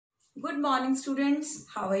Good morning students.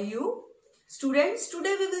 How are you? Students,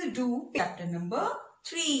 today we will do chapter number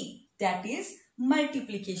 3, that is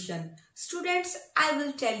multiplication. Students, I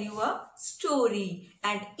will tell you a story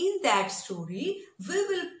and in that story we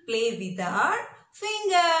will play with our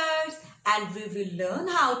fingers and we will learn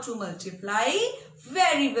how to multiply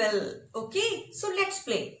very well. Okay, so let's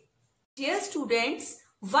play. Dear students,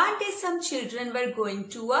 one day some children were going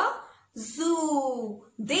to a zoo.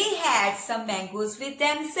 They had some mangoes with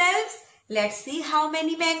themselves. Let's see how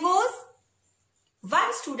many mangoes.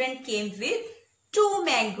 One student came with 2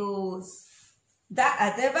 mangoes. The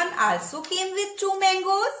other one also came with 2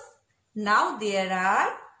 mangoes. Now there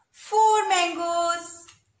are 4 mangoes.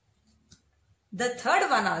 The third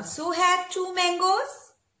one also had 2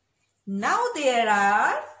 mangoes. Now there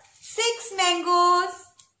are 6 mangoes.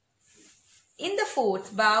 In the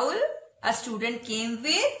fourth bowl, a student came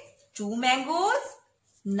with 2 mangoes.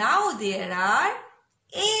 Now there are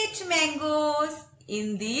 8 mangoes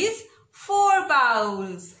in these 4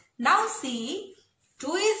 bowls. Now see,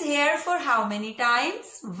 2 is here for how many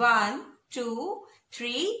times? 1, 2,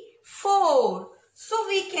 3, 4. So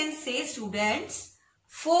we can say students,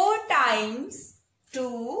 4 times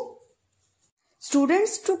 2.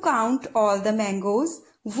 Students, to count all the mangoes,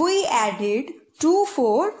 we added 2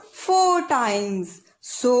 for 4 times.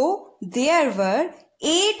 So there were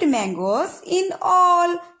 8 mangoes in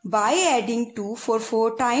all. By adding 2 for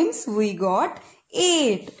 4 times, we got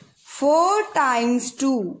 8. 4 times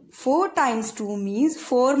 2. 4 times 2 means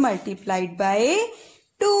 4 multiplied by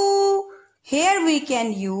 2. Here we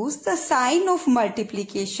can use the sign of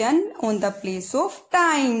multiplication on the place of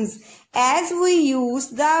times, as we use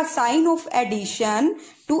the sign of addition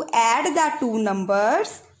to add the 2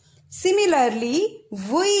 numbers. Similarly,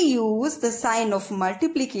 we use the sign of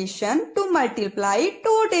multiplication to multiply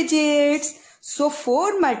 2 digits. So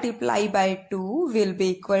 4 multiplied by 2 will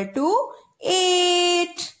be equal to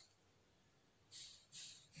 8.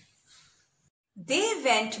 They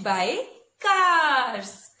went by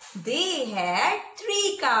cars. They had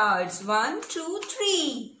 3 cars. 1, 2,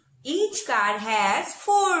 3. Each car has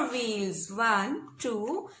 4 wheels. 1,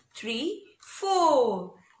 2, 3,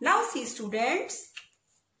 4. Now see students.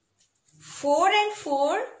 4 and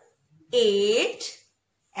 4, 8,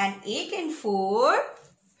 and 8 and 4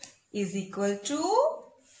 is equal to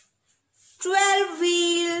 12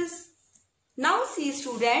 wheels. Now see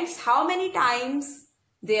students, how many times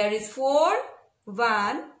there is 4?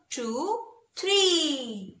 1, 2,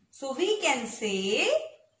 3. So we can say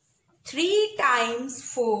 3 times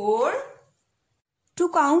 4. To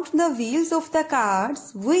count the wheels of the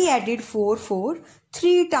cars, we added 4 for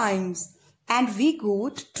 3 times. And we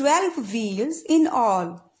got 12 wheels in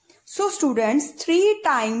all. So students, 3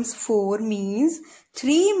 times 4 means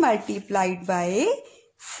 3 multiplied by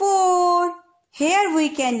 4. Here we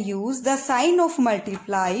can use the sign of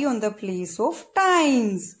multiply on the place of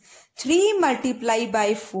times. 3 multiplied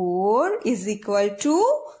by 4 is equal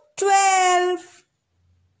to 12.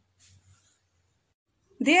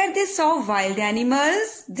 There they saw wild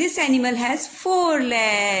animals. This animal has 4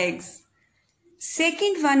 legs.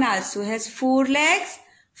 Second one also has 4 legs.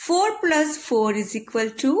 4 plus 4 is equal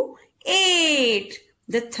to 8.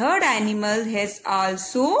 The third animal has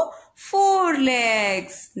also 4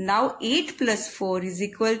 legs. Now 8 plus 4 is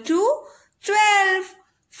equal to 12.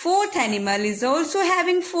 Fourth animal is also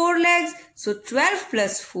having 4 legs. So 12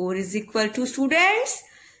 plus 4 is equal to students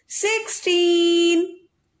 16.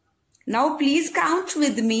 Now please count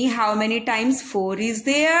with me how many times 4 is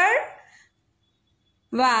there.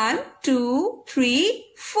 1, 2, 3,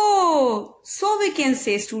 4. So we can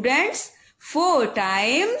say students, 4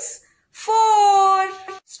 times 4.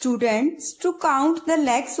 Students, to count the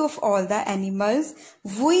legs of all the animals,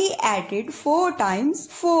 we added 4 times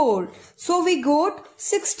 4. So we got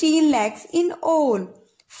 16 legs in all.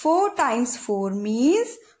 4 times 4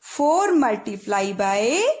 means 4 multiplied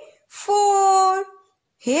by 4.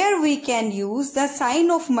 Here we can use the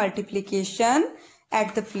sign of multiplication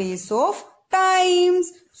at the place of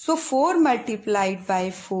times. So 4 multiplied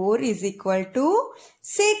by 4 is equal to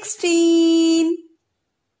 16.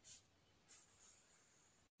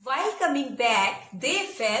 While coming back, they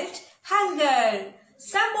felt hunger.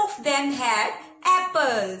 Some of them had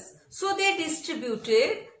apples. So they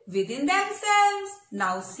distributed within themselves.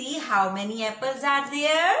 Now see how many apples are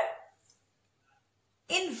there.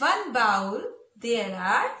 In one bowl, there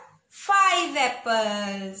are 5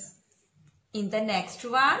 apples. In the next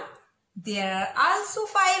one, there are also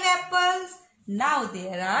 5 apples. Now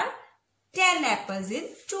there are 10 apples in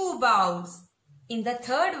 2 bowls. In the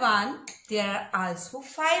third one, there are also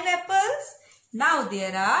 5 apples. Now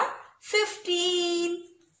there are 15.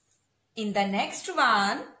 In the next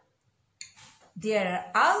one,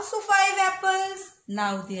 There are also 5 apples.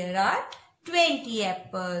 Now there are 20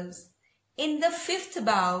 apples. In the 5th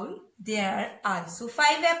bowl, there are also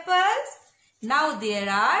 5 apples. Now there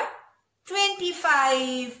are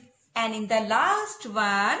 25. And in the last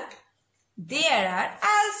one, there are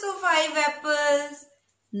also 5 apples.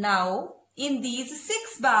 Now, in these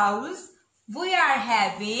 6 bowls, we are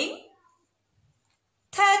having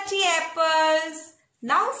 30 apples.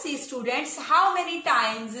 Now see students, how many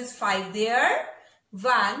times is 5 there?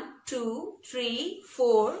 1, 2, 3,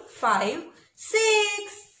 4, 5, 6.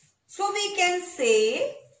 So we can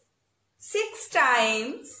say 6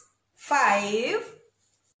 times 5.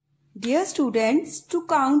 Dear students, to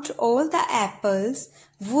count all the apples,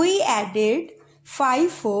 we added 5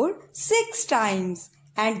 for 6 times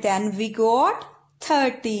and then we got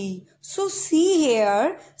 30. So see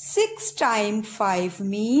here, 6 times 5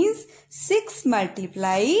 means 6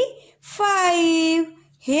 multiply 5.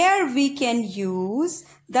 Here we can use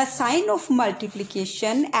the sign of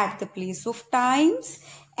multiplication at the place of times,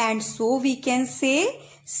 and so we can say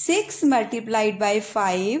 6 multiplied by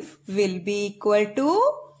 5 will be equal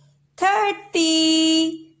to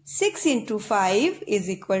 30. 6 into 5 is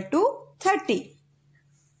equal to 30.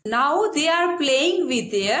 Now they are playing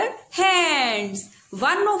with their hands.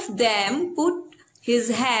 One of them put his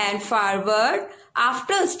hand forward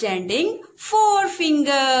after standing 4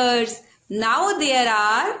 fingers. Now there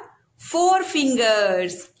are 4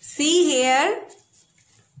 fingers. See here,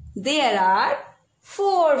 there are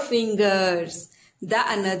 4 fingers. The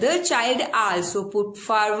another child also put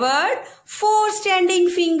forward 4 standing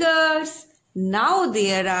fingers. Now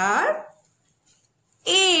there are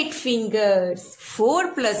 8 fingers.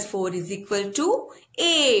 4 plus 4 is equal to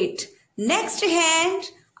 8. Next hand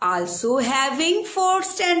also having 4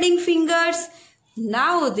 standing fingers.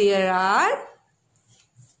 Now there are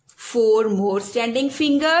 4 more standing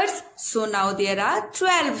fingers. So now there are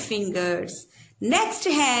 12 fingers. Next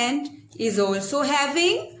hand is also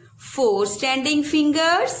having 4 standing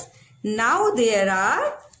fingers. Now there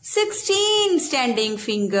are 16 standing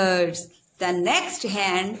fingers. The next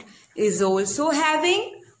hand is also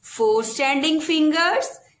having 4 standing fingers.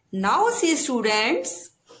 Now see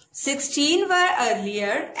students, 16 were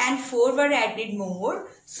earlier and 4 were added more.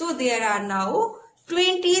 So there are now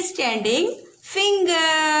 20 standing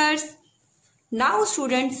fingers. Now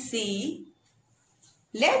students see,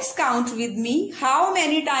 let's count with me how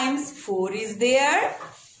many times 4 is there.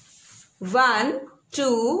 1,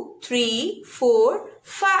 2, 3, 4,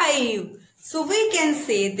 5. So we can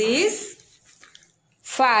say this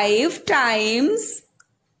 5 times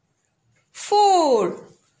 4.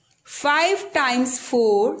 5 times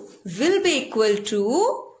 4 will be equal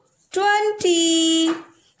to 20.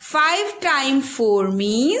 5 times 4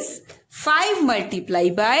 means 5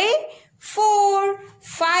 multiplied by 4.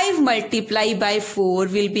 5 multiplied by 4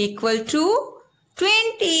 will be equal to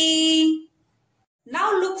 20.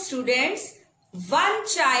 Now look students, one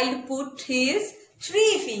child put his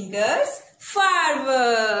 3 fingers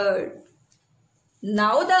forward.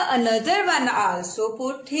 Now the another one also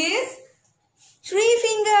put his 3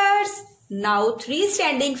 fingers. Now 3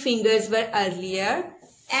 standing fingers were earlier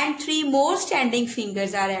and 3 more standing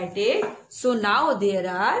fingers are added. So now there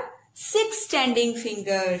are 6 standing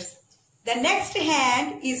fingers. The next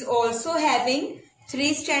hand is also having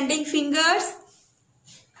 3 standing fingers.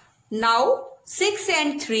 Now 6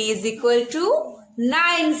 and 3 is equal to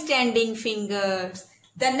 9 standing fingers.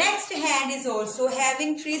 The next hand is also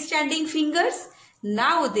having 3 standing fingers.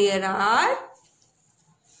 Now there are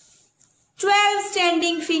 12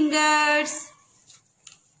 standing fingers.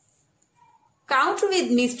 Count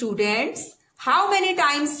with me students. How many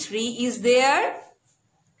times 3 is there?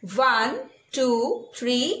 1, 2,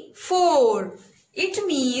 3, 4. It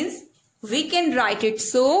means we can write it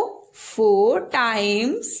so 4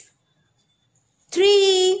 times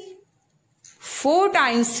 3. 4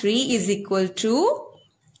 times 3 is equal to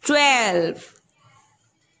 12.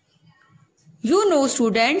 You know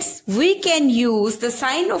students, we can use the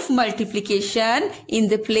sign of multiplication in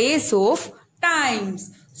the place of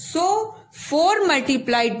times. So 4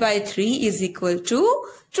 multiplied by 3 is equal to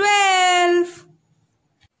 12.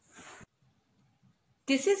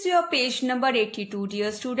 This is your page number 82,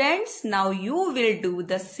 dear students. Now you will do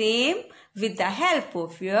the same with the help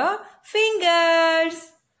of your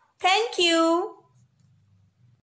fingers. Thank you.